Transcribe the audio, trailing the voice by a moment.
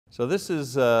So this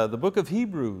is the book of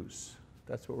Hebrews.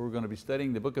 That's what we're going to be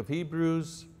studying, the book of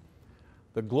Hebrews.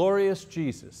 The Glorious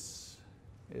Jesus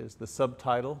is the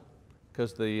subtitle,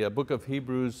 because the book of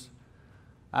Hebrews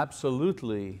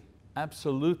absolutely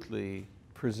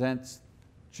presents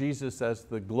Jesus as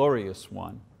the glorious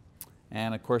one.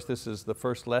 And of course this is the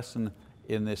first lesson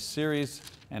in this series,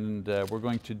 and we're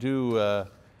going to do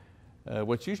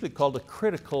what's usually called a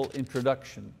critical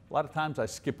introduction. A lot of times I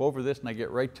skip over this and I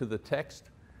get right to the text,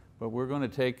 but we're going to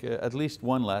take at least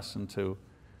one lesson to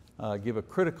give a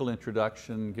critical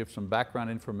introduction, give some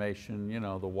background information,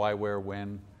 the why, where,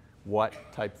 when, what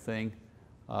type thing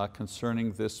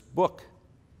concerning this book.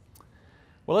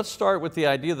 Well, let's start with the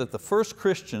idea that the first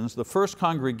Christians, the first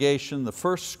congregation, the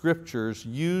first scriptures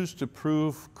used to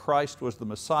prove Christ was the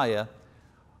Messiah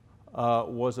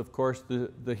was of course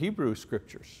the Hebrew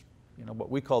scriptures, what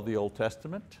we call the Old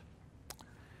Testament.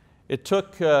 It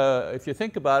took, if you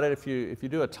think about it, if you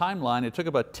do a timeline, it took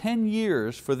about 10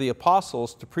 years for the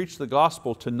apostles to preach the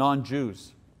gospel to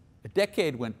non-Jews. A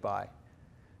decade went by.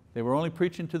 They were only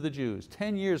preaching to the Jews.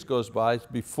 10 years goes by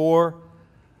before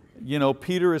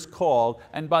Peter is called.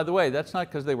 And by the way, that's not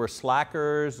because they were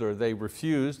slackers or they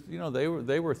refused.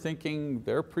 They were thinking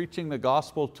they're preaching the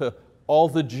gospel to all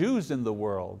the Jews in the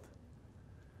world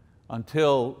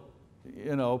until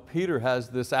Peter has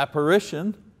this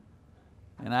apparition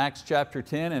in Acts chapter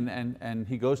 10, and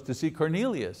he goes to see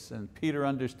Cornelius, and Peter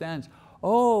understands,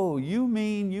 oh, you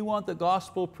mean you want the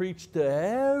gospel preached to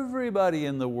everybody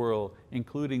in the world,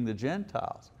 including the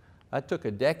Gentiles. That took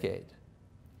a decade.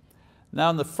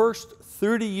 Now in the first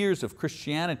 30 years of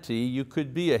Christianity, you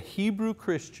could be a Hebrew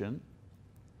Christian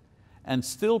and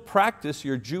still practice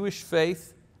your Jewish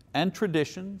faith and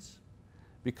traditions,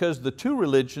 because the two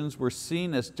religions were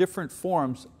seen as different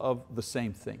forms of the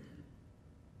same thing.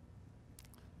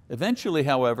 Eventually,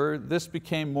 however, this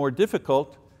became more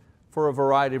difficult for a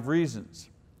variety of reasons.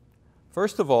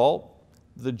 First of all,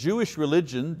 the Jewish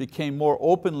religion became more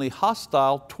openly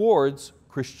hostile towards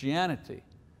Christianity.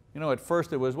 At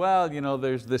first it was, well,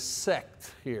 there's this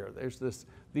sect here, there's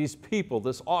these people,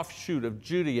 this offshoot of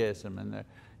Judaism, and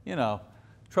they're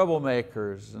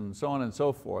troublemakers and so on and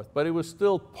so forth. But it was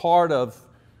still part of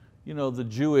the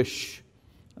Jewish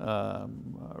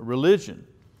religion.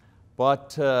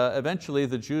 But eventually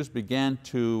the Jews began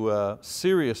to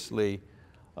seriously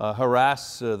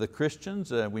harass the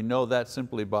Christians. We know that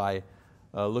simply by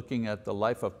looking at the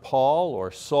life of Paul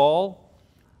or Saul.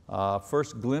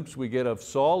 First glimpse we get of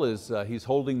Saul is he's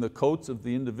holding the coats of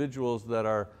the individuals that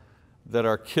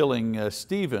are killing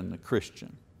Stephen, the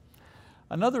Christian.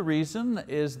 Another reason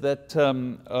is that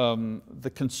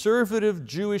the conservative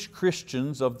Jewish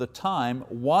Christians of the time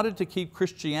wanted to keep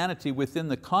Christianity within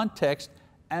the context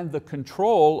and the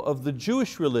control of the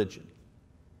Jewish religion.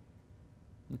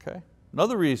 Okay?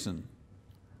 Another reason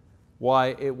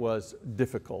why it was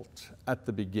difficult at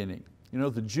the beginning.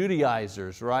 The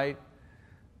Judaizers, right?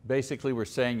 Basically were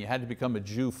saying you had to become a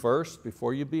Jew first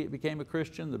before you became a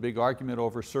Christian. The big argument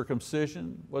over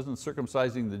circumcision wasn't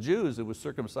circumcising the Jews, it was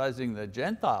circumcising the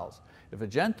Gentiles. If a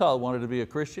Gentile wanted to be a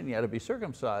Christian, he had to be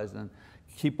circumcised and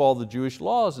keep all the Jewish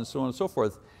laws and so on and so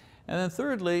forth. And then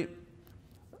thirdly,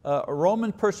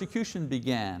 Roman persecution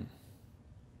began.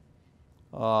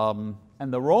 And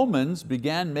the Romans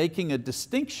began making a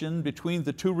distinction between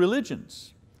the two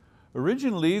religions.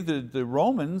 Originally, the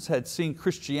Romans had seen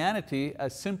Christianity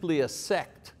as simply a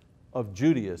sect of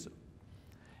Judaism.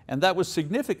 And that was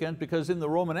significant because in the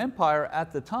Roman Empire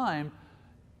at the time,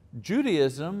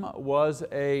 Judaism was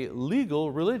a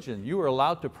legal religion. You were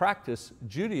allowed to practice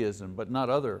Judaism, but not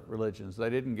other religions.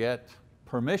 They didn't get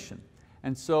permission.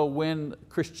 And so when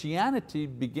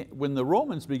the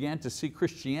Romans began to see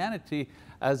Christianity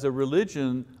as a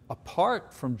religion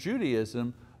apart from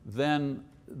Judaism, then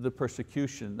the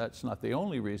persecution, that's not the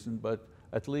only reason, but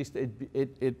at least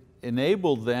it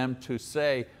enabled them to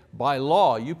say, by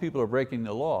law, you people are breaking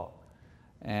the law.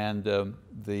 And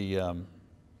the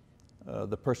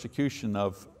persecution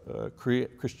of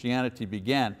Christianity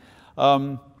began.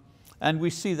 And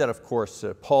we see that, of course,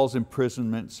 Paul's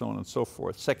imprisonment, so on and so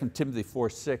forth. 2 Timothy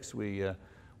 4:6,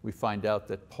 we find out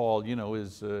that Paul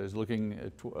is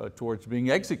looking towards being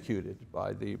executed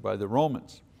by the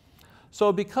Romans.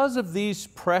 So because of these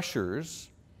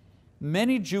pressures,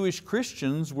 many Jewish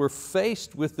Christians were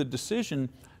faced with the decision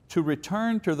to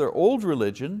return to their old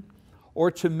religion or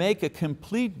to make a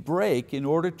complete break in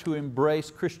order to embrace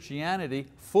Christianity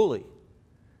fully.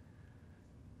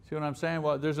 See what I'm saying?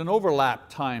 Well, there's an overlap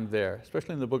time there,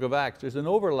 especially in the book of Acts. There's an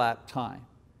overlap time.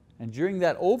 And during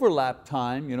that overlap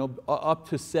time, up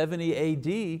to 70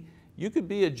 AD, You could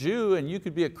be a Jew and you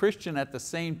could be a Christian at the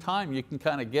same time. You can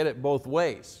kind of get it both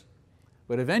ways.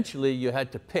 But eventually you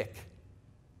had to pick.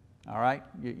 All right?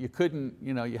 You couldn't,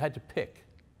 you had to pick.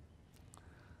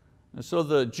 And so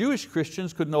the Jewish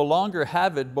Christians could no longer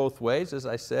have it both ways, as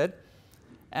I said.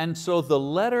 And so the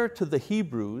letter to the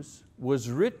Hebrews was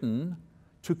written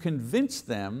to convince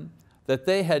them that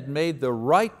they had made the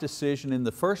right decision in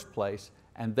the first place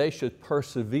and they should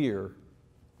persevere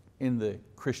in the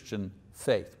Christian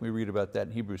faith. We read about that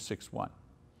in Hebrews 6:1.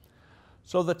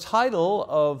 So the title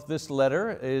of this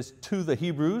letter is To the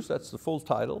Hebrews, that's the full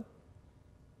title.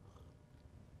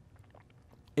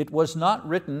 It was not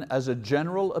written as a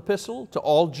general epistle to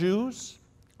all Jews.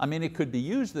 I mean, it could be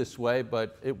used this way,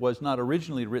 but it was not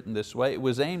originally written this way. It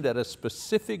was aimed at a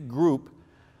specific group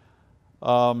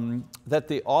that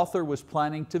the author was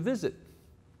planning to visit.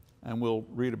 And we'll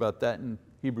read about that in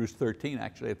Hebrews 13,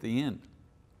 actually, at the end.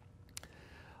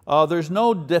 There's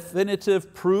no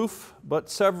definitive proof, but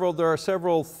there are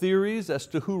several theories as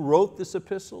to who wrote this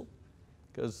epistle,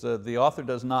 because the author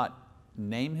does not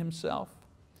name himself.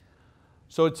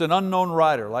 So it's an unknown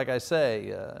writer, like I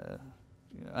say,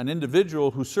 an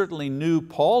individual who certainly knew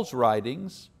Paul's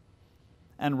writings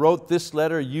and wrote this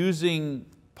letter using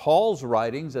Paul's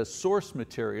writings as source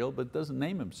material, but doesn't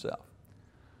name himself.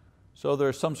 So there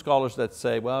are some scholars that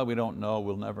say, well, we don't know,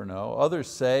 we'll never know. Others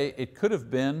say it could have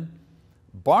been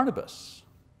Barnabas.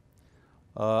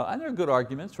 And there are good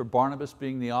arguments for Barnabas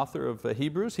being the author of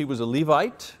Hebrews. He was a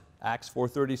Levite, Acts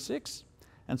 4:36,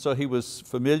 and so he was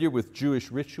familiar with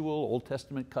Jewish ritual, Old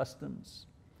Testament customs.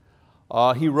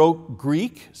 He wrote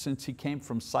Greek since he came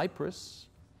from Cyprus.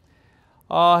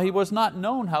 He was not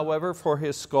known, however, for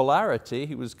his scholarity.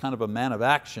 He was kind of a man of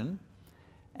action.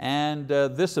 And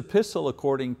this epistle,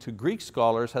 according to Greek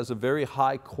scholars, has a very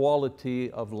high quality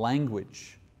of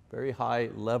language, very high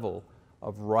level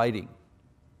of writing.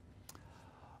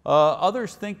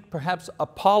 Others think perhaps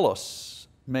Apollos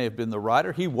may have been the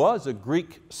writer. He was a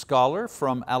Greek scholar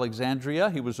from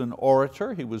Alexandria. He was an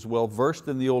orator. He was well versed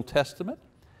in the Old Testament,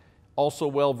 also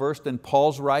well versed in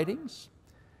Paul's writings.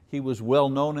 He was well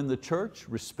known in the church,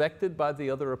 respected by the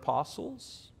other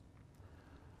apostles.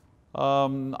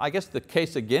 I guess the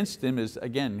case against him is,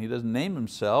 again, he doesn't name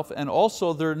himself, and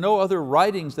also there are no other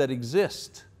writings that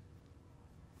exist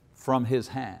from his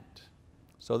hand.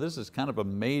 So this is kind of a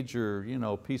major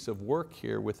piece of work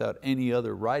here without any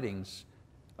other writings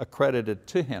accredited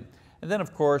to him. And then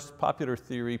of course, popular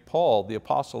theory, Paul, the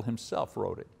apostle himself,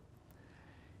 wrote it.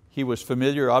 He was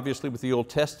familiar obviously with the Old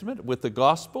Testament, with the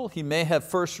gospel. He may have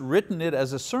first written it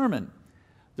as a sermon.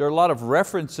 There are a lot of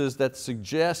references that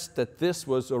suggest that this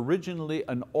was originally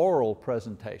an oral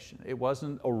presentation. It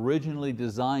wasn't originally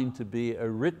designed to be a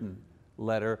written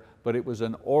letter, but it was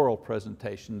an oral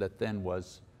presentation that then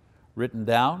was written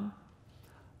down.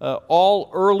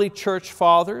 All early church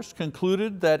fathers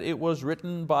concluded that it was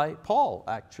written by Paul,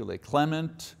 actually.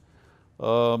 Clement,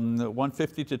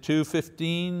 150 to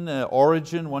 215,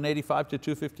 Origen, 185 to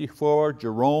 254,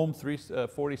 Jerome,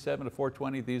 347 to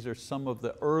 420. These are some of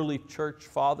the early church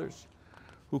fathers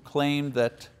who claimed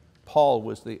that Paul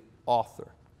was the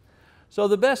author. So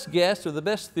the best guess or the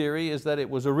best theory is that it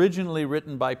was originally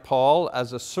written by Paul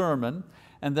as a sermon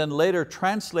and then later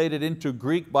translated into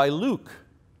Greek by Luke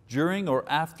during or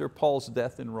after Paul's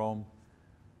death in Rome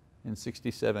in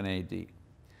 67 AD.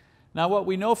 Now what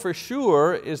we know for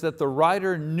sure is that the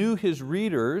writer knew his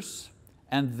readers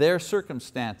and their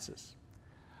circumstances.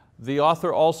 The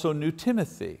author also knew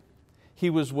Timothy.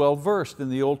 He was well versed in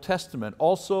the Old Testament,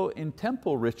 also in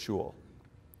temple ritual.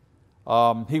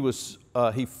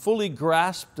 He fully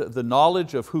grasped the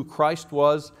knowledge of who Christ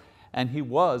was, and he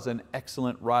was an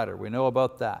excellent writer. We know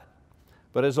about that.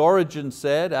 But as Origen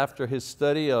said after his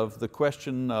study of the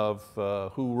question of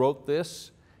who wrote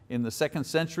this, in the 2nd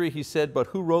century, he said, but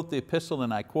who wrote the epistle?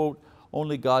 And I quote,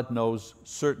 only God knows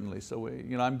certainly. So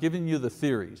I'm giving you the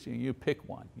theories, you pick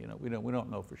one. We don't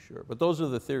know for sure, but those are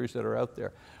the theories that are out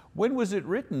there. When was it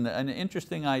written? An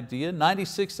interesting idea,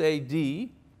 96 AD.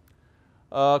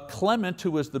 Clement,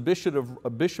 who was the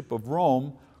bishop of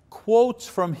Rome, quotes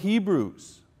from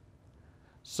Hebrews.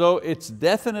 So it's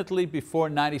definitely before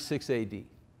 96 AD,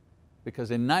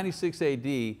 because in 96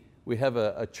 AD, we have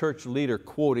a church leader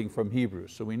quoting from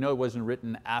Hebrews, so we know it wasn't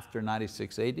written after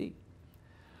 96 AD.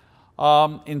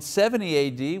 In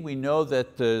 70 AD, we know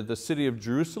that the city of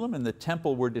Jerusalem and the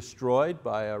temple were destroyed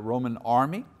by a Roman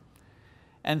army.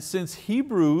 And since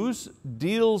Hebrews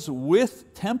deals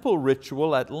with temple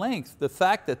ritual at length, the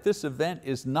fact that this event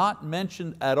is not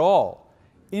mentioned at all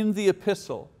in the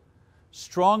epistle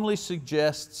strongly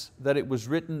suggests that it was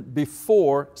written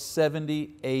before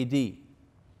 70 AD.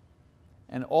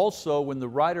 And also when the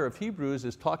writer of Hebrews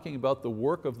is talking about the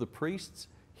work of the priests,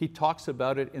 he talks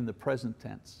about it in the present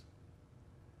tense.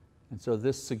 And so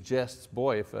this suggests,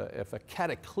 boy, if a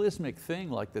cataclysmic thing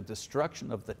like the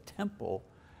destruction of the temple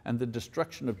and the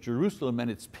destruction of Jerusalem and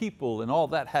its people and all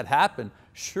that had happened,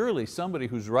 surely somebody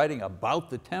who's writing about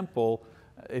the temple,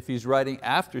 if he's writing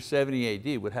after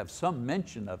 70 AD, would have some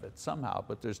mention of it somehow,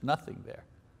 but there's nothing there.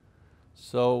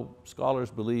 So scholars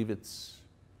believe it's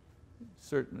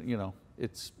certain,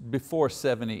 it's before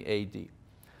 70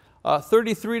 AD.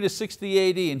 33 to 60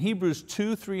 AD, in Hebrews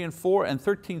 2, 3, and 4, and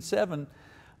 13:7,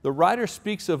 the writer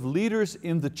speaks of leaders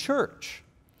in the church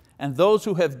and those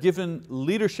who have given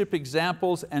leadership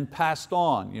examples and passed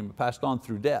on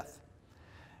through death.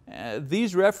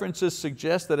 These references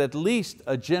suggest that at least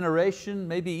a generation,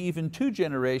 maybe even 2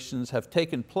 generations have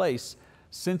taken place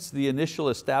since the initial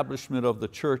establishment of the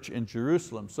church in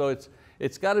Jerusalem. So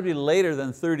it's got to be later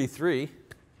than 33,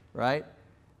 right?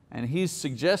 And he's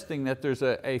suggesting that there's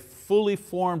a fully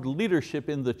formed leadership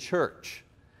in the church.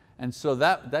 And so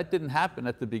that didn't happen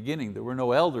at the beginning. There were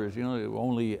no elders, there were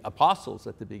only apostles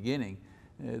at the beginning.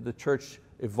 The church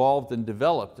evolved and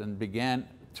developed and began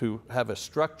to have a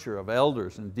structure of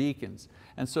elders and deacons.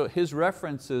 And so his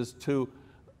references to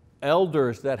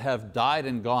elders that have died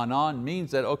and gone on means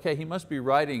that, okay, he must be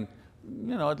writing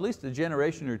at least a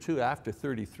generation or 2 after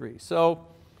 33. So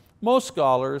most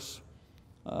scholars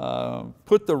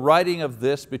put the writing of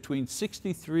this between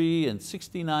 63 and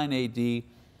 69 AD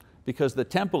because the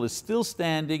temple is still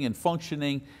standing and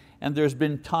functioning, and there's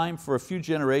been time for a few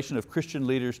generations of Christian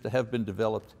leaders to have been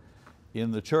developed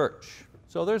in the church.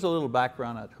 So there's a little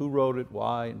background on who wrote it,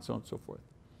 why, and so on and so forth.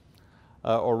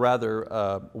 Or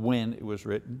rather, when it was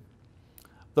written.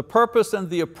 The purpose and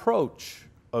the approach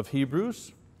of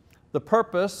Hebrews. The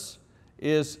purpose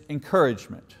is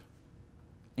encouragement.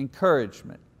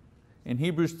 Encouragement. In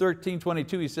Hebrews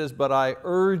 13:22 he says, "But I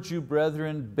urge you,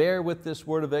 brethren, bear with this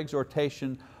word of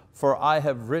exhortation, for I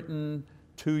have written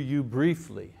to you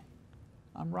briefly."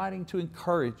 I'm writing to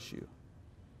encourage you.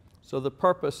 So the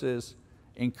purpose is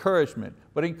encouragement.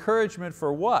 But encouragement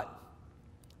for what?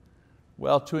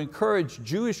 Well, to encourage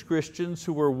Jewish Christians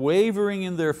who were wavering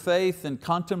in their faith and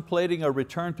contemplating a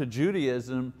return to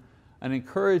Judaism, an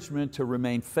encouragement to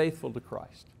remain faithful to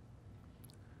Christ.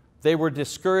 They were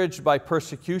discouraged by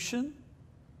persecution.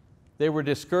 They were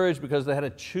discouraged because they had to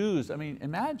choose.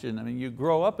 Imagine, you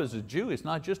grow up as a Jew, it's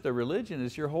not just a religion,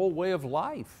 it's your whole way of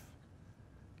life.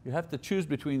 You have to choose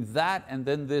between that and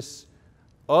then this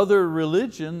other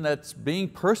religion that's being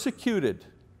persecuted.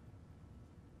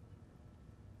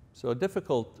 So a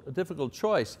difficult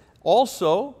choice.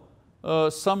 Also,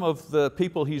 some of the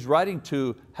people he's writing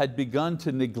to had begun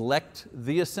to neglect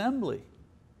the assembly.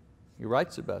 He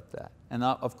writes about that. And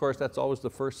of course, that's always the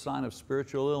first sign of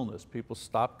spiritual illness. People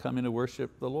stop coming to worship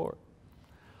the Lord.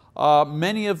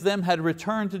 Many of them had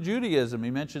returned to Judaism. He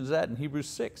mentions that in Hebrews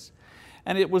 6.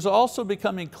 And it was also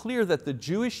becoming clear that the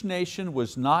Jewish nation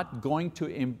was not going to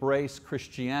embrace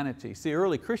Christianity. See,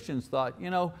 early Christians thought,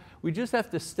 we just have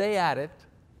to stay at it.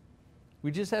 We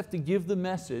just have to give the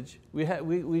message.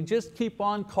 We just keep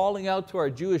on calling out to our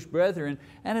Jewish brethren,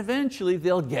 and eventually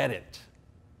they'll get it.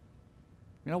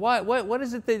 What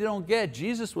is it they don't get?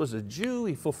 Jesus was a Jew,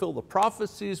 He fulfilled the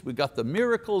prophecies, we got the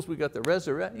miracles, we got the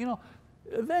resurrection.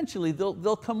 Eventually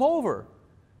they'll come over.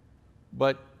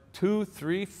 But 2,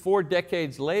 3, 4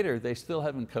 decades later, they still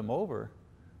haven't come over.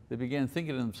 They began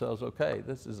thinking to themselves, okay,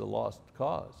 this is a lost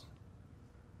cause.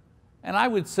 And I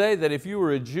would say that if you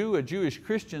were a Jew, a Jewish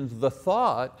Christian, the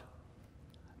thought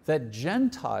that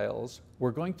Gentiles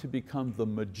were going to become the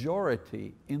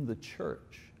majority in the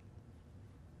church.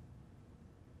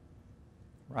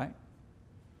 Right?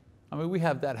 We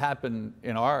have that happen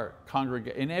in our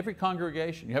congregation, in every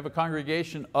congregation. You have a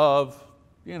congregation of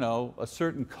a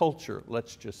certain culture,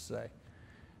 let's just say.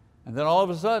 And then all of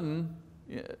a sudden,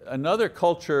 another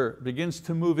culture begins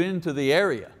to move into the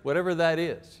area, whatever that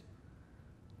is.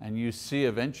 And you see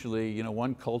eventually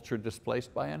one culture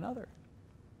displaced by another.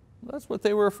 Well, that's what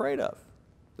they were afraid of.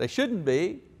 They shouldn't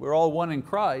be. We're all one in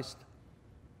Christ.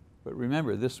 But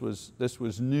remember, this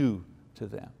was new to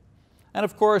them. And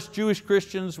of course, Jewish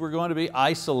Christians were going to be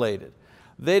isolated.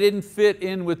 They didn't fit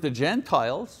in with the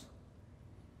Gentiles,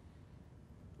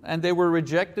 and they were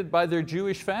rejected by their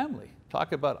Jewish family.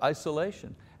 Talk about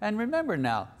isolation. And remember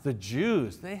now, the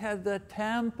Jews, they had the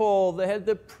temple, they had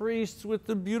the priests with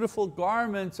the beautiful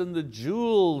garments and the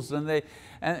jewels and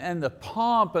the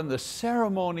pomp and the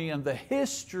ceremony and the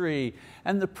history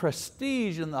and the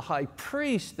prestige and the high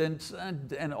priest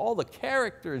and all the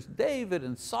characters, David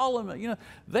and Solomon,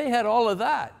 they had all of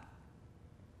that.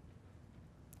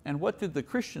 And what did the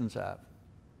Christians have?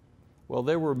 Well,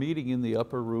 they were meeting in the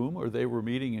upper room, or they were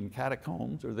meeting in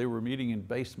catacombs, or they were meeting in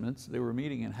basements, they were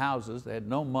meeting in houses. They had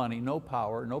no money, no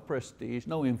power, no prestige,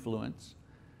 no influence.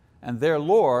 And their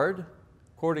Lord,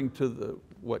 according to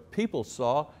what people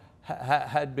saw,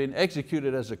 had been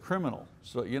executed as a criminal.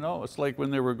 So it's like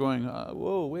when they were going,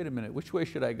 whoa, wait a minute, which way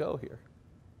should I go here?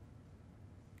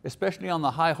 Especially on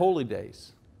the high holy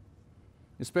days,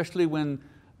 especially when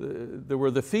there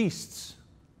were the feasts,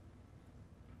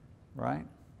 right?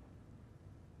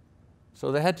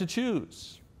 So they had to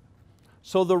choose.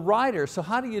 So the writer, so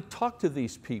how do you talk to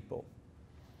these people?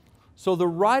 So the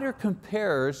writer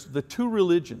compares the two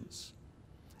religions,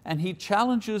 and he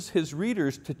challenges his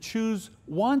readers to choose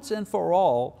once and for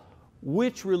all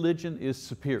which religion is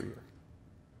superior.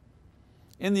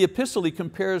 In the epistle, he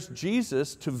compares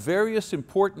Jesus to various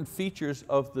important features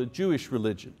of the Jewish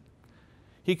religion.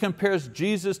 He compares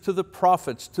Jesus to the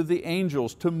prophets, to the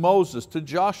angels, to Moses, to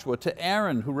Joshua, to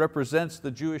Aaron, who represents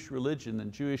the Jewish religion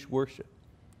and Jewish worship.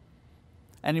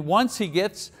 And once he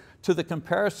gets to the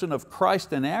comparison of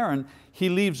Christ and Aaron, he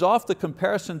leaves off the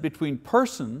comparison between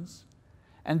persons,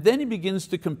 and then he begins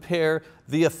to compare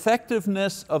the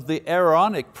effectiveness of the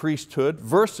Aaronic priesthood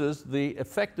versus the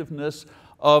effectiveness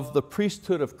of the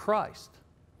priesthood of Christ.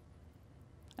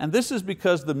 And this is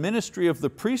because the ministry of the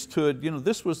priesthood,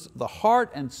 this was the heart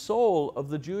and soul of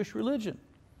the Jewish religion.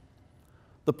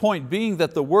 The point being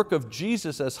that the work of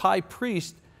Jesus as high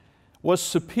priest was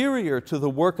superior to the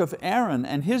work of Aaron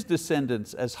and his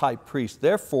descendants as high priests.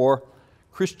 Therefore,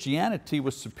 Christianity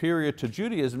was superior to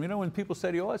Judaism. When people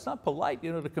say to you, it's not polite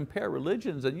to compare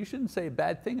religions, and you shouldn't say a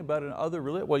bad thing about another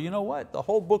religion. Well, you know what? The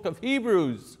whole book of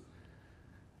Hebrews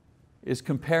is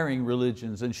comparing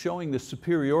religions and showing the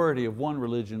superiority of one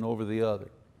religion over the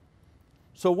other.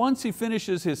 So once he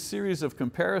finishes his series of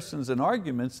comparisons and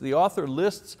arguments, the author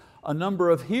lists a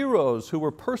number of heroes who were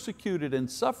persecuted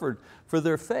and suffered for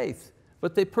their faith,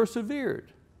 but they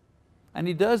persevered. And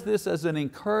he does this as an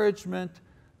encouragement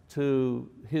to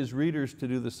his readers to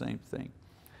do the same thing.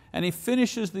 And he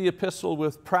finishes the epistle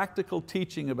with practical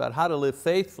teaching about how to live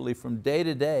faithfully from day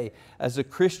to day as a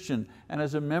Christian and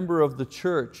as a member of the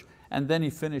church. And then he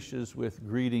finishes with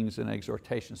greetings and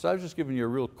exhortation. So I've just given you a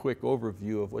real quick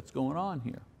overview of what's going on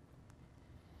here.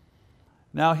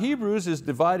 Now Hebrews is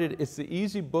divided, it's the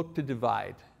easy book to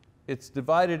divide. It's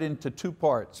divided into two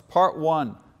parts. Part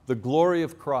 1, the glory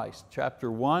of Christ, chapter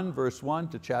 1 verse 1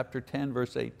 to chapter 10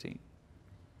 verse 18.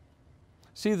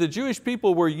 See, the Jewish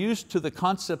people were used to the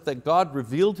concept that God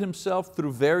revealed Himself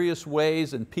through various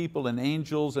ways and people and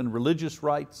angels and religious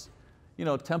rites,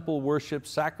 temple worship,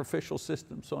 sacrificial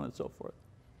systems, so on and so forth.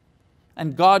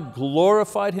 And God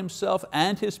glorified Himself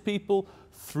and His people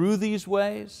through these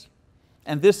ways.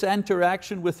 And this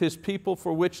interaction with His people,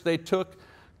 for which they took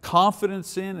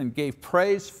confidence in and gave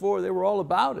praise for, they were all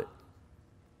about it.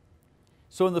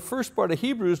 So in the first part of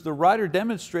Hebrews, the writer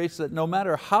demonstrates that no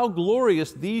matter how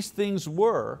glorious these things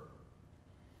were,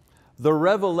 the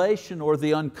revelation or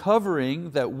the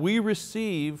uncovering that we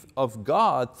receive of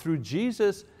God through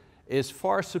Jesus is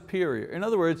far superior. In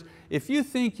other words, if you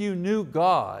think you knew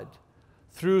God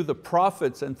through the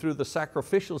prophets and through the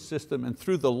sacrificial system and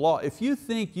through the law, if you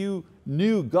think you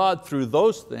knew God through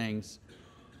those things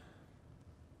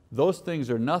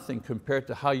are nothing compared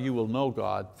to how you will know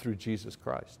God through Jesus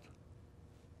Christ.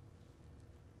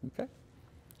 Okay?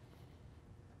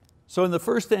 So in the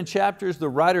first 10 chapters, the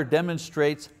writer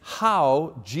demonstrates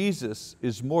how Jesus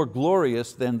is more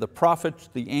glorious than the prophets,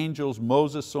 the angels,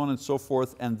 Moses, so on and so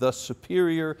forth, and thus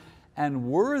superior and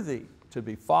worthy to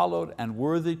be followed and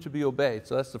worthy to be obeyed.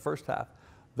 So that's the first half.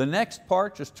 The next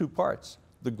part, just two parts,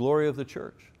 the glory of the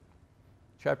church.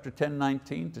 Chapter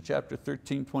 10:19 to chapter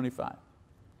 13:25.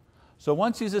 So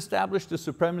once he's established the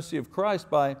supremacy of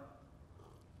Christ by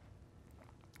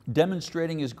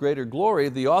demonstrating His greater glory,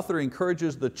 the author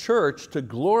encourages the church to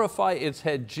glorify its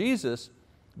head Jesus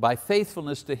by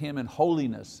faithfulness to Him and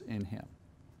holiness in Him.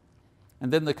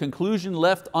 And then the conclusion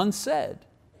left unsaid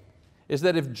is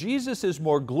that if Jesus is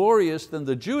more glorious than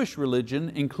the Jewish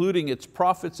religion, including its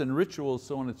prophets and rituals,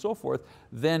 so on and so forth,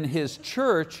 then His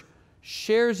church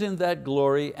shares in that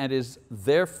glory and is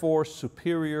therefore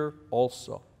superior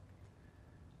also.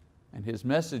 And his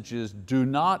message is, do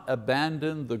not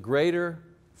abandon the greater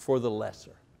for the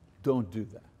lesser. Don't do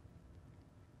that.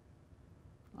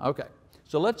 Okay,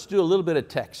 so let's do a little bit of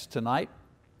text tonight.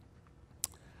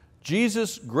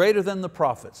 Jesus greater than the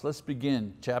prophets. Let's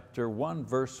begin chapter 1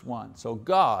 verse 1. So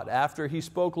God, after He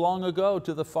spoke long ago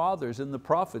to the fathers and the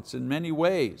prophets in many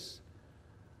ways,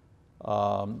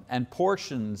 and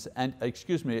portions, and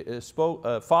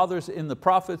fathers in the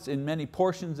prophets in many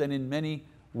portions and in many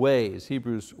ways.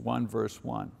 Hebrews 1 verse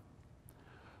 1.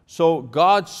 So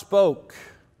God spoke.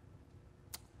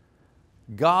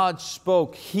 God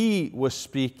spoke. He was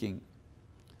speaking.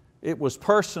 It was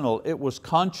personal, it was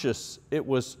conscious, it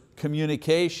was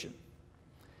communication.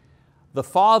 The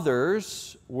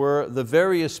fathers were the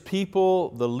various people,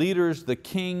 the leaders, the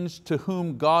kings to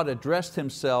whom God addressed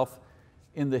Himself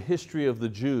in the history of the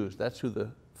Jews. That's who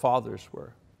the fathers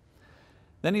were.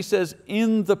 Then he says,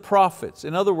 in the prophets.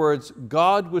 In other words,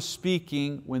 God was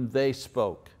speaking when they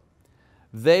spoke.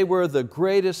 They were the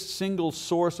greatest single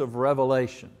source of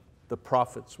revelation. The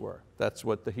prophets were. That's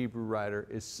what the Hebrew writer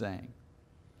is saying.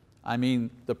 I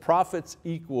mean, the prophets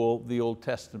equal the Old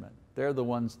Testament. They're the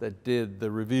ones that did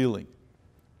the revealing.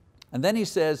 And then he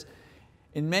says,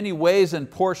 in many ways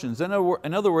and portions. In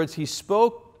other words, He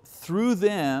spoke through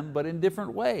them, but in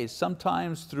different ways.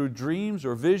 Sometimes through dreams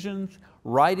or visions,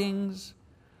 writings.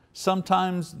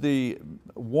 Sometimes the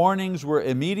warnings were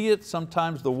immediate.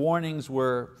 Sometimes the warnings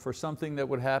were for something that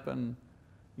would happen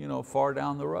far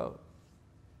down the road.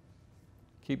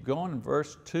 Keep going in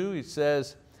verse 2, he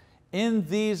says, in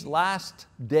these last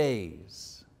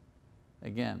days.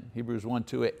 Again, Hebrews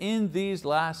 1:2, in these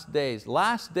last days.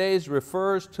 Last days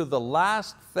refers to the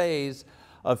last phase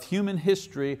of human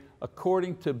history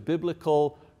according to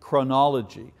biblical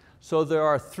chronology. So there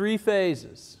are 3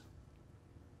 phases.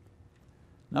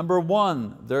 Number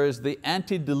 1, there is the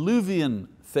antediluvian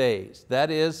phase. That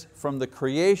is from the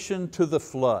creation to the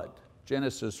flood.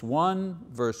 Genesis 1,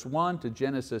 verse 1 to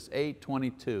Genesis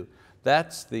 8:22.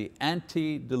 That's the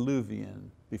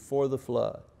antediluvian, before the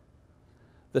flood.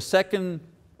 The second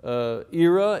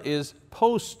era is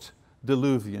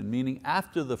post-diluvian, meaning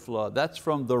after the flood. That's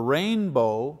from the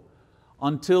rainbow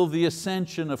until the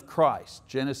ascension of Christ.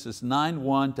 Genesis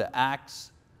 9:1 to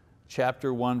Acts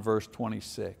chapter 1, verse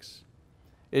 26.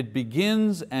 It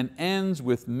begins and ends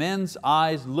with men's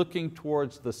eyes looking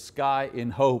towards the sky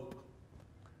in hope.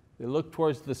 They look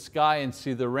towards the sky and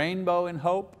see the rainbow in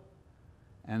hope.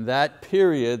 And that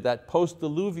period, that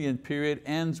post-diluvian period,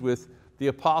 ends with the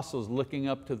apostles looking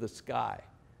up to the sky,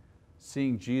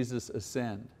 seeing Jesus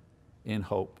ascend in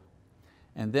hope.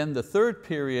 And then the third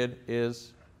period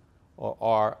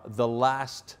are the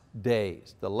last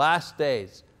days. The last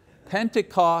days,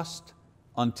 Pentecost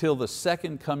until the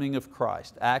second coming of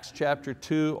Christ. Acts chapter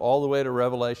 2 all the way to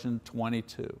Revelation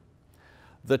 22.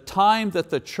 The time that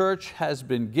the church has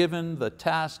been given the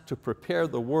task to prepare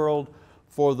the world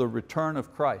for the return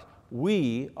of Christ.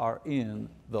 We are in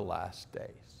the last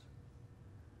days.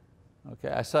 Okay,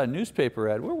 I saw a newspaper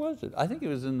ad, where was it? I think it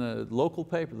was in the local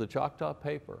paper, the Choctaw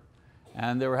paper.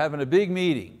 And they were having a big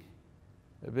meeting,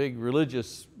 a big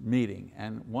religious meeting.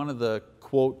 And one of the,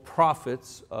 quote,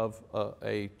 prophets of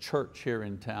a church here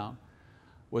in town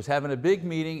was having a big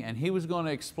meeting, and he was going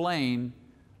to explain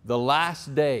the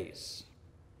last days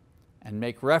and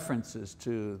make references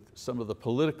to some of the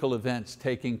political events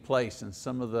taking place and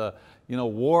some of the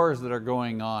wars that are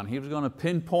going on. He was going to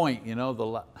pinpoint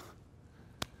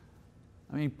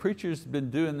preachers have been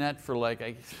doing that for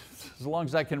as long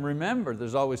as I can remember.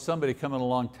 There's always somebody coming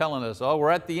along telling us, oh, we're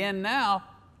at the end now.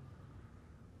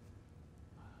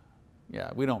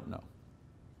 Yeah, we don't know.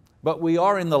 But we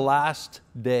are in the last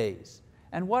days.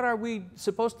 And what are we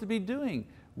supposed to be doing?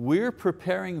 We're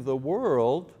preparing the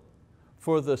world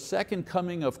for the second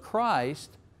coming of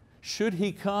Christ, should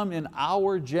He come in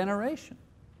our generation.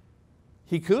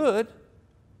 He could,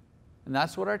 and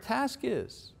that's what our task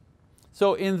is.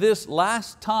 So in this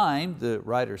last time, the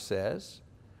writer says,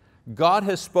 God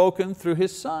has spoken through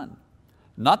His Son,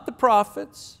 not the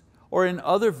prophets or in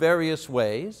other various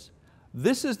ways.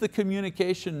 This is the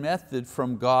communication method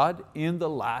from God in the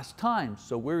last times.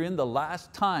 So we're in the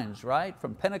last times, right?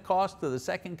 From Pentecost to the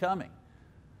second coming.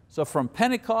 So from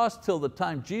Pentecost till the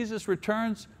time Jesus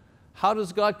returns, how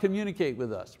does God communicate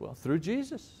with us? Well, through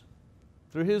Jesus,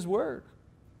 through His word.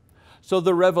 So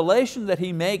the revelation that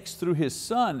He makes through His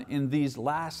Son in these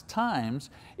last times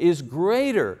is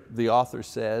greater, the author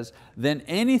says, than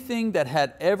anything that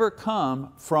had ever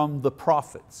come from the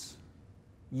prophets.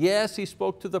 Yes, He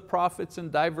spoke to the prophets in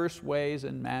diverse ways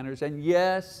and manners, and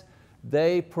yes,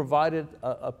 they provided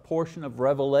a portion of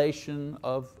revelation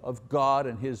of God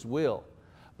and His will.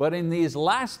 But in these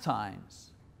last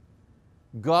times,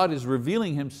 God is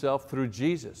revealing Himself through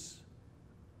Jesus.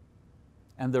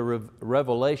 And the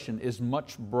revelation is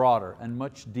much broader and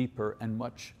much deeper and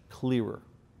much clearer.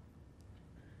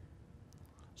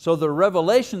 So the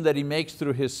revelation that He makes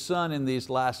through His Son in these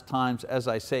last times, as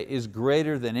I say, is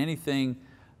greater than anything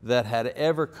that had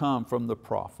ever come from the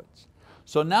prophets.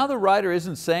 So now the writer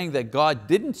isn't saying that God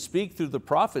didn't speak through the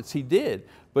prophets, He did,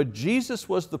 but Jesus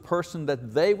was the person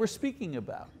that they were speaking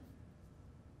about.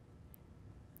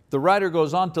 the writer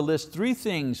goes on to list 3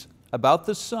 things about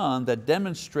the Son that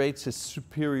demonstrates His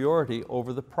superiority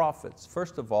over the prophets.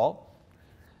 First of all,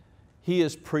 He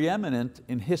is preeminent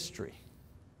in history.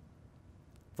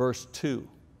 Verse 2.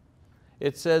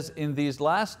 It says, in these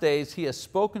last days He has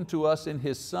spoken to us in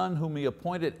His Son, whom He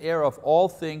appointed heir of all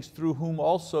things, through whom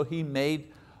also He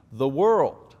made the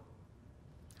world.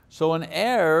 So an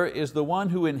heir is the one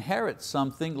who inherits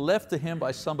something left to him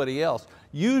by somebody else.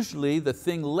 Usually the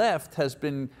thing left has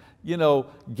been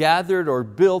gathered or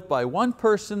built by one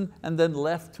person and then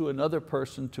left to another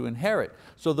person to inherit.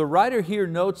 So the writer here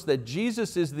notes that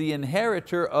Jesus is the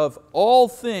inheritor of all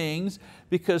things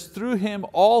because through Him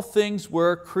all things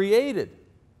were created.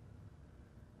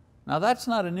 Now that's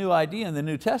not a new idea in the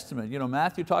New Testament.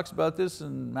 Matthew talks about this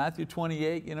in Matthew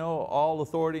 28, all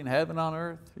authority in heaven and on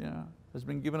earth has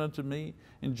been given unto me.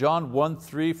 In John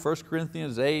 1:3, 1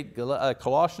 Corinthians 8,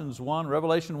 Colossians 1,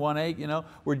 Revelation 1:8,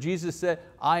 where Jesus said,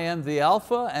 I am the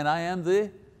Alpha and I am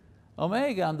the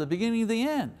Omega, I'm the beginning and the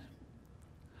end.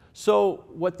 So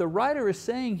what the writer is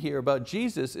saying here about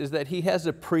Jesus is that He has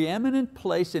a preeminent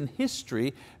place in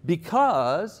history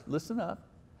because, listen up,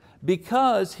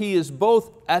 because He is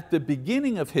both at the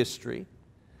beginning of history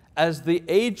as the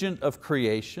agent of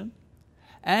creation,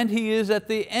 and He is at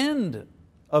the end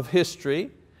of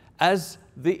history as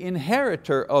the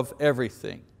inheritor of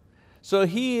everything. So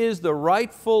He is the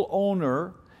rightful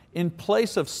owner in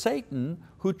place of Satan,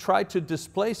 who tried to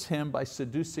displace Him by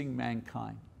seducing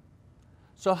mankind.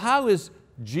 So how is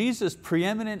Jesus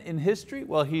preeminent in history?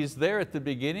 Well, He's there at the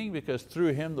beginning because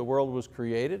through Him the world was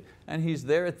created, and He's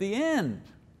there at the end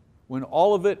when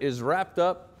all of it is wrapped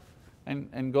up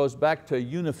and goes back to a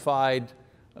unified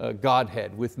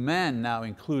Godhead, with man now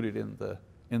included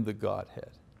in the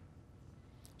Godhead.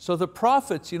 So the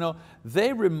prophets,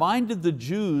 they reminded the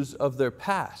Jews of their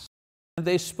past, and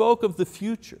they spoke of the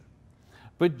future.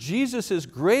 But Jesus is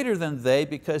greater than they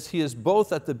because He is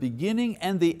both at the beginning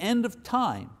and the end of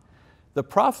time. The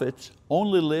prophets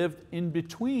only lived in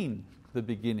between the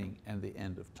beginning and the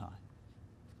end of time.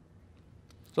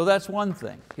 So that's one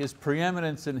thing, His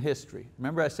preeminence in history.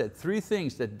 Remember I said 3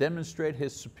 things that demonstrate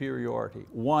His superiority.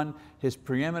 1, His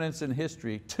preeminence in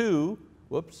history. 2,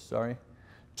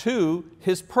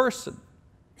 His person.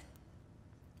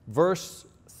 Verse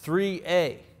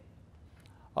 3a.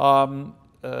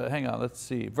 Hang on, let's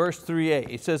see. Verse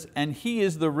 3a, it says, and He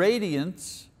is the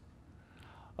radiance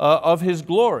of His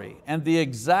glory and the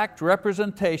exact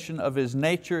representation of His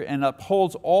nature, and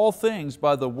upholds all things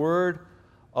by the word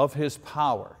of His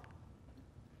power.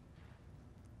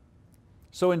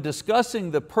 So in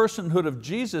discussing the personhood of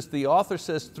Jesus, the author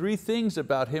says 3 things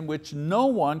about Him which no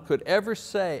one could ever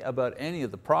say about any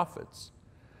of the prophets.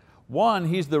 1,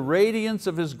 He's the radiance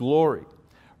of His glory.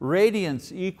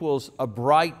 Radiance equals a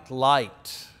bright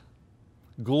light.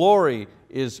 Glory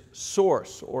is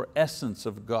source or essence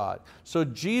of God. So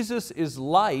Jesus is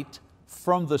light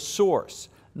from the source,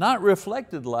 not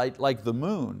reflected light like the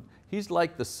moon. He's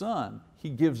like the sun. He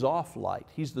gives off light.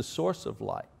 He's the source of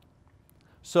light.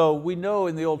 So we know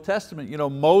in the Old Testament,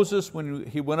 Moses, when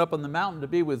he went up on the mountain to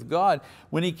be with God,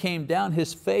 when he came down,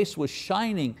 his face was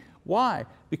shining. Why?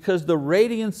 Because the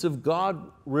radiance of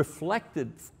God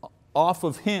reflected off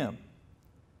of him.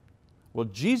 Well,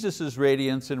 Jesus'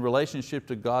 radiance in relationship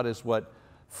to God is what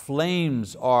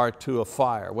flames are to a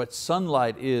fire, what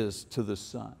sunlight is to the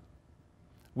sun.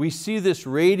 We see this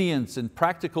radiance in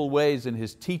practical ways in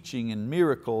His teaching and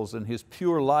miracles and His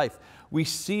pure life. We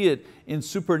see it in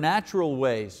supernatural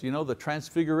ways, the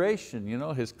transfiguration,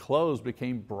 His clothes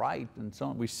became bright and so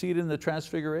on. We see it in the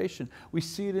transfiguration. We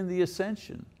see it in the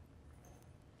ascension.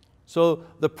 So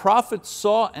the prophets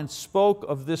saw and spoke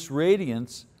of this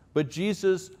radiance, but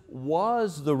Jesus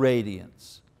was the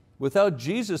radiance. Without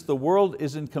Jesus, the world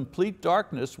is in complete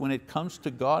darkness when it comes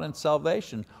to God and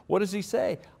salvation. What does He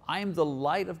say? I am the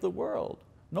light of the world.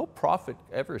 No prophet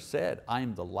ever said, I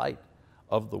am the light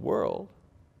of the world.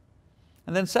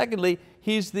 And then secondly,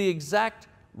 He's the exact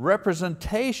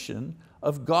representation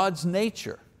of God's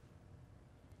nature.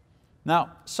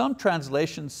 Now, some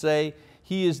translations say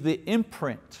He is the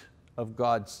imprint of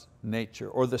God's nature,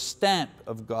 or the stamp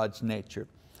of God's nature.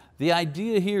 The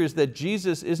idea here is that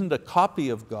Jesus isn't a copy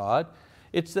of God,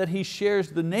 it's that He shares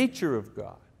the nature of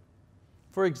God.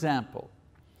 For example,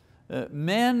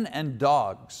 men and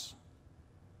dogs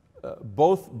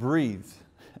both breathe.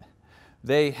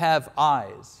 They have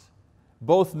eyes.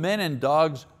 Both men and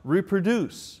dogs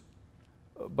reproduce,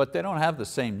 but they don't have the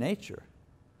same nature.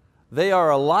 They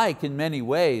are alike in many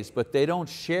ways, but they don't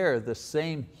share the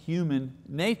same human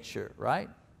nature, right?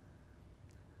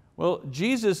 Well,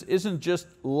 Jesus isn't just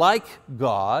like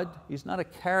God. He's not a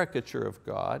caricature of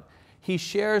God. He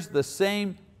shares the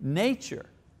same nature.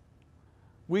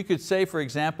 We could say, for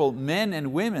example, men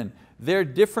and women, they're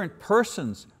different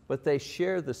persons, but they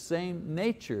share the same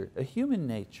nature, a human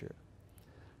nature.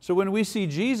 So when we see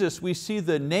Jesus, we see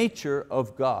the nature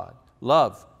of God: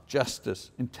 love,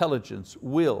 justice, intelligence,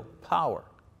 will, power.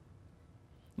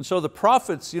 And so the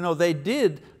prophets, they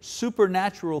did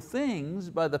supernatural things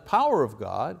by the power of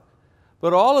God,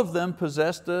 but all of them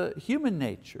possessed a human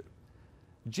nature.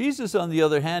 Jesus, on the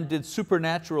other hand, did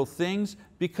supernatural things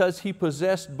because He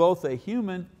possessed both a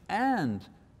human and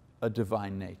a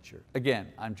divine nature. Again,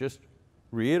 I'm just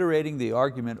reiterating the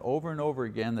argument over and over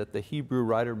again that the Hebrew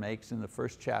writer makes in the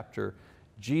first chapter: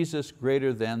 Jesus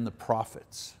greater than the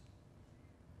prophets.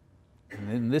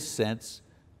 And in this sense,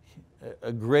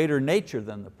 a greater nature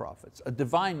than the prophets, a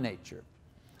divine nature.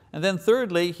 And then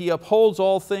thirdly, He upholds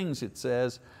all things, it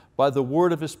says, by the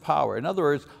word of His power. In other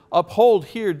words, uphold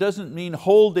here doesn't mean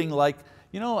holding like,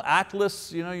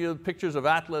 Atlas, you have pictures of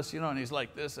Atlas, and he's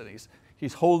like this, and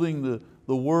he's holding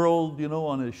the world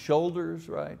on his shoulders,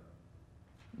 right?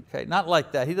 Okay, not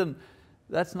like that.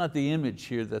 That's not the image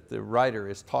here that the writer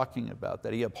is talking about,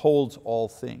 that He upholds all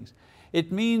things.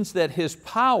 It means that His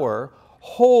power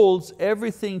holds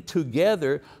everything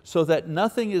together so that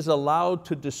nothing is allowed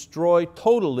to destroy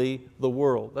totally the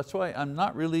world. That's why I'm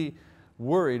not really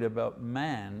worried about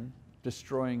man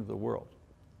destroying the world.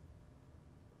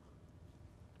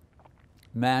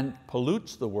 Man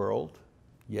pollutes the world,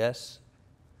 yes.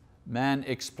 Man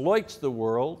exploits the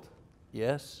world,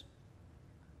 yes.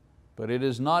 But it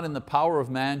is not in the power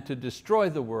of man to destroy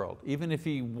the world, even if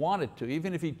he wanted to,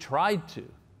 even if he tried to.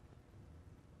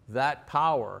 That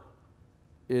power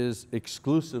is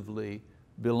exclusively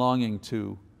belonging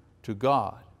to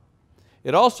God.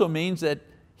 It also means that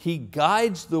He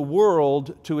guides the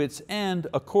world to its end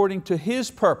according to His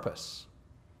purpose.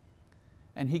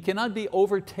 And He cannot be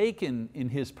overtaken in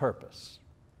His purpose.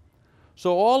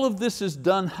 So all of this is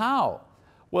done how?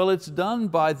 Well, it's done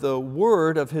by the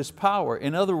word of His power.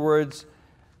 In other words,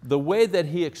 the way that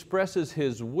He expresses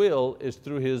His will is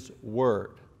through His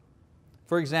word.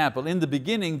 For example, in the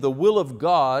beginning, the will of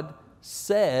God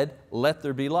said, "Let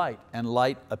there be light," and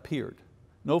light appeared.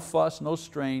 No fuss, no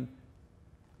strain.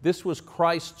 This was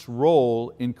Christ's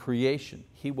role in creation.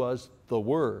 He was the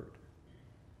Word.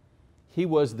 He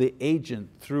was the agent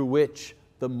through which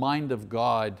the mind of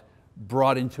God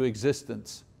brought into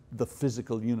existence the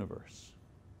physical universe.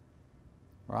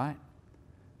 Right?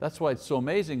 That's why it's so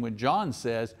amazing when John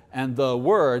says, and the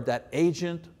Word, that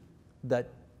agent that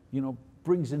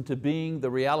brings into being the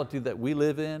reality that we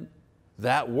live in,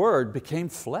 that Word became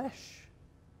flesh.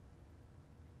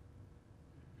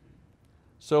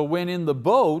 So when in the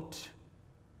boat,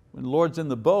 when the Lord's in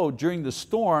the boat during the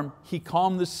storm, He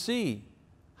calmed the sea.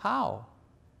 How?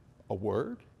 A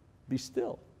word? Be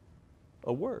still.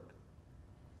 A word.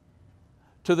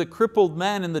 To the crippled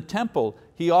man in the temple,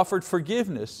 He offered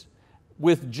forgiveness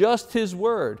with just His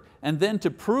word. And then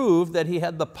to prove that He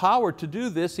had the power to do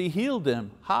this, He healed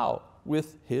him. How?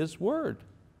 With His word.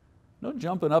 No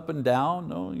jumping up and down,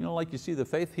 no, like you see the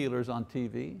faith healers on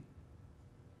TV.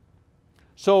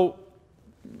 So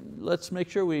let's make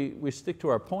sure we stick to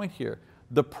our point here.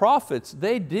 The prophets,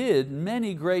 they did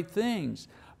many great things,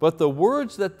 but the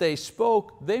words that they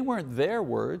spoke, they weren't their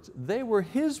words, they were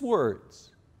His words.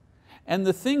 And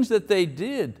the things that they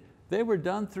did, they were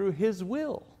done through His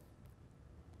will.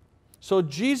 So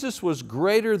Jesus was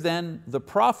greater than the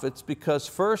prophets because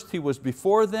first, He was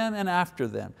before them and after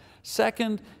them.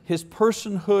 Second, His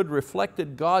personhood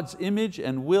reflected God's image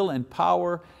and will and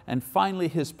power. And finally,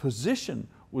 His position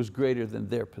was greater than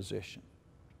their position.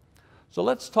 So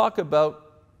let's talk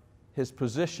about His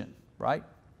position, right?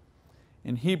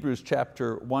 In Hebrews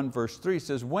chapter 1 verse 3 it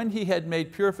says, when He had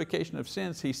made purification of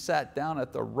sins, He sat down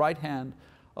at the right hand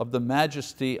of the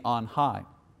Majesty on high.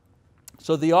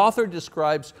 So the author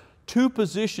describes two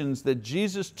positions that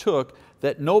Jesus took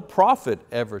that no prophet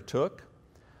ever took.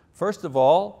 First of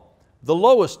all, the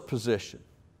lowest position.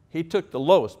 He took the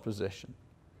lowest position.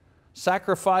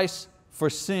 Sacrifice for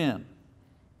sin.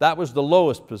 That was the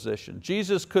lowest position.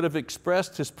 Jesus could have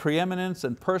expressed His preeminence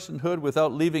and personhood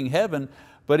without leaving heaven,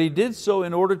 but He did so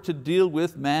in order to deal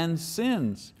with man's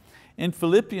sins. In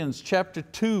Philippians chapter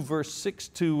 2 verse 6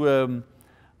 to,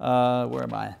 where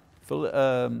am I?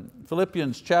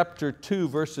 Philippians chapter 2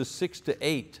 verses 6 to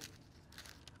 8. I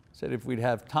said if we'd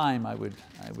have time I would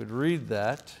read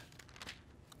that.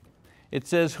 It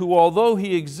says, who although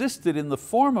He existed in the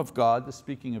form of God,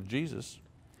 speaking of Jesus,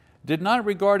 did not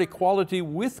regard equality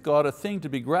with God a thing to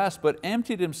be grasped, but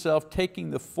emptied himself, taking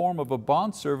the form of a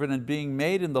bondservant, and being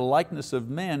made in the likeness of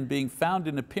men, being found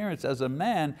in appearance as a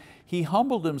man, he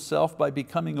humbled himself by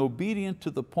becoming obedient to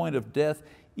the point of death,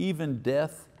 even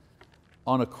death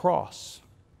on a cross.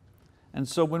 And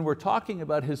so when we're talking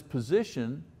about his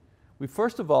position, we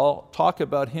first of all talk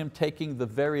about him taking the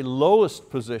very lowest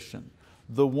position,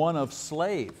 the one of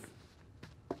slave,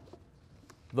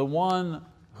 the one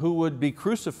who would be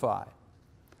crucified.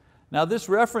 Now this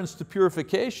reference to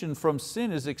purification from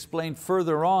sin is explained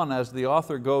further on as the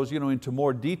author goes into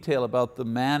more detail about the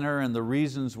manner and the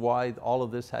reasons why all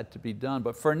of this had to be done.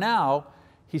 But for now,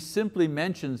 he simply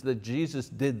mentions that Jesus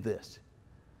did this.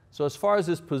 So as far as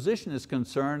his position is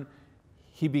concerned,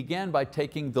 he began by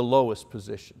taking the lowest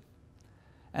position.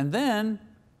 And then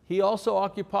he also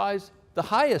occupies the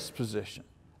highest position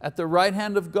at the right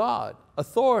hand of God,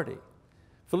 authority.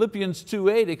 Philippians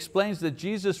 2:8 explains that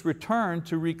Jesus returned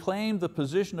to reclaim the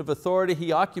position of authority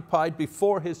he occupied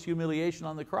before his humiliation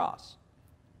on the cross.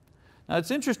 Now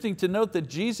it's interesting to note that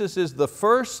Jesus is the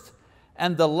first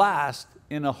and the last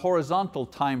in a horizontal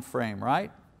time frame,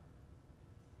 right?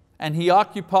 And he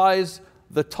occupies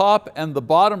the top and the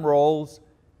bottom roles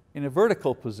in a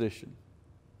vertical position,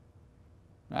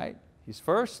 right? He's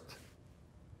first,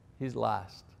 he's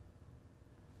last.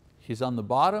 He's on the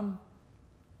bottom,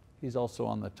 he's also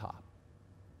on the top.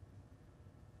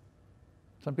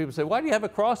 Some people say, why do you have a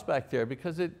cross back there?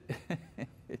 Because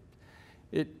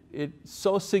it's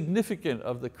so significant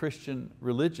of the Christian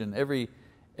religion,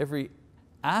 every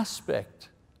aspect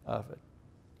of it.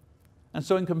 And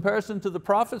so in comparison to the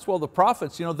prophets, well, the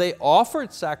prophets, they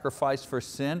offered sacrifice for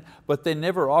sin, but they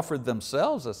never offered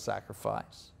themselves as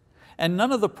sacrifice. And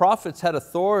none of the prophets had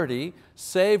authority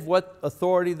save what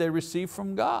authority they received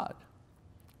from God.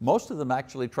 Most of them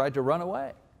actually tried to run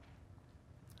away.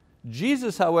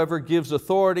 Jesus, however, gives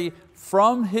authority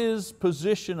from his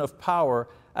position of power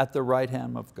at the right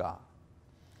hand of God.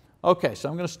 Okay, so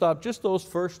I'm going to stop just those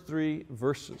first 3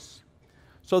 verses.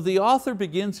 So the author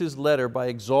begins his letter by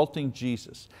exalting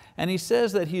Jesus, and he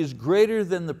says that he is greater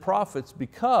than the prophets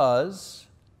because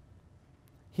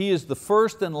he is the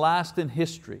first and last in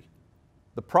history.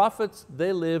 The prophets,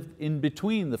 they lived in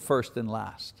between the first and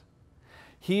last.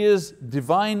 He is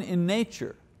divine in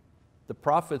nature. The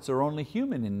prophets are only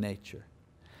human in nature.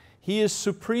 He is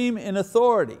supreme in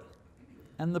authority,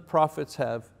 and the prophets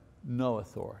have no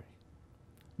authority.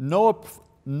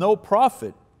 No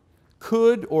prophet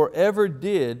could or ever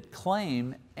did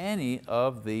claim any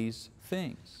of these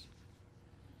things.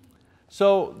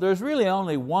 So there's really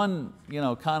only one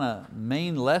kind of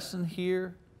main lesson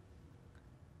here,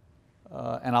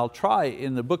 and I'll try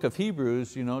in the book of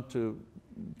Hebrews to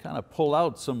kind of pull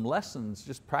out some lessons,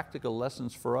 just practical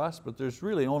lessons for us, but there's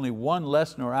really only one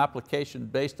lesson or application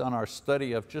based on our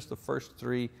study of just the first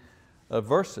 3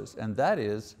 verses, and that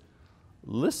is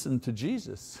listen to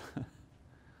Jesus.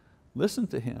 Listen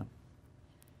to Him.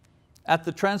 At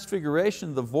the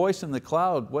transfiguration, the voice in the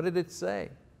cloud, what did it say?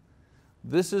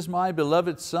 This is my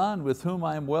beloved Son with whom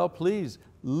I am well pleased.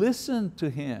 Listen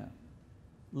to Him.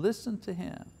 Listen to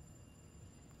Him.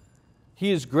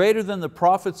 He is greater than the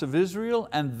prophets of Israel,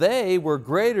 and they were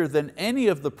greater than any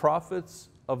of the prophets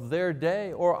of their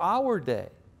day or our day,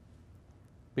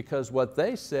 because what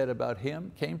they said about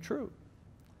Him came true.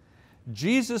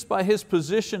 Jesus, by His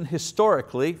position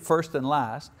historically, first and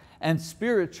last, and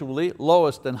spiritually,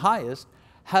 lowest and highest,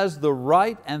 has the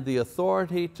right and the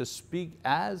authority to speak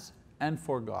as and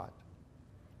for God.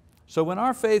 So when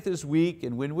our faith is weak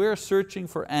and when we're searching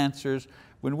for answers,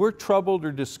 when we're troubled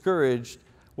or discouraged,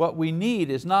 what we need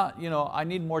is not, I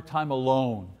need more time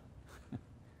alone.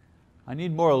 I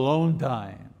need more alone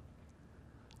time.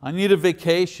 I need a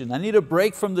vacation. I need a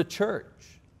break from the church.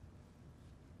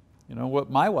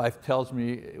 What my wife tells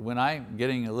me when I'm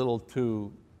getting a little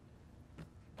too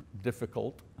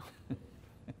difficult,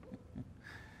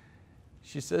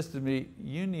 she says to me,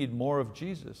 you need more of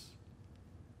Jesus.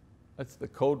 That's the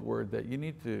code word, that you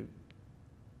need to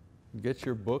get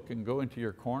your book and go into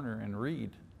your corner and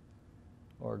read,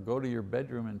 or go to your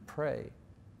bedroom and pray.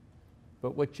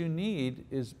 But what you need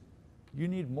is, you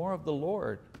need more of the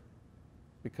Lord,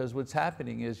 because what's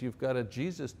happening is you've got a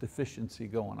Jesus deficiency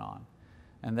going on,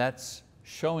 and that's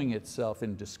showing itself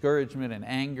in discouragement and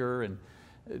anger, and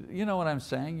you know what I'm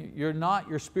saying? You're not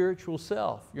your spiritual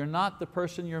self. You're not the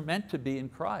person you're meant to be in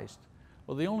Christ.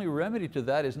 Well, the only remedy to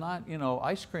that is not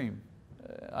ice cream.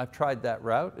 I've tried that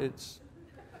route.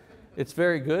 It's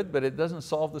very good, but it doesn't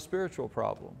solve the spiritual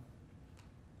problem.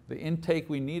 The intake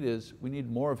we need is, we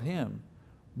need more of Him,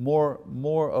 more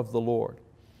of the Lord.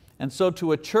 And so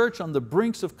to a church on the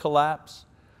brinks of collapse,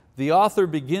 The author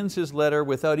begins his letter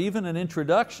without even an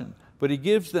introduction, but he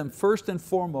gives them first and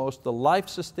foremost the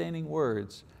life-sustaining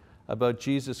words about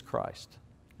Jesus Christ.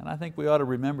 And I think we ought to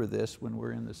remember this when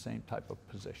we're in the same type of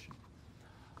position.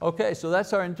 Okay, so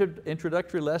that's our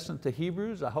introductory lesson to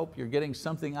Hebrews. I hope you're getting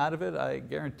something out of it. I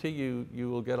guarantee you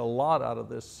will get a lot out of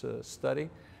this study.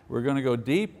 We're going to go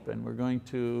deep and we're going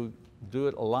to do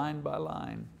it line by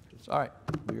line. All right,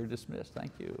 we are dismissed.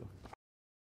 Thank you.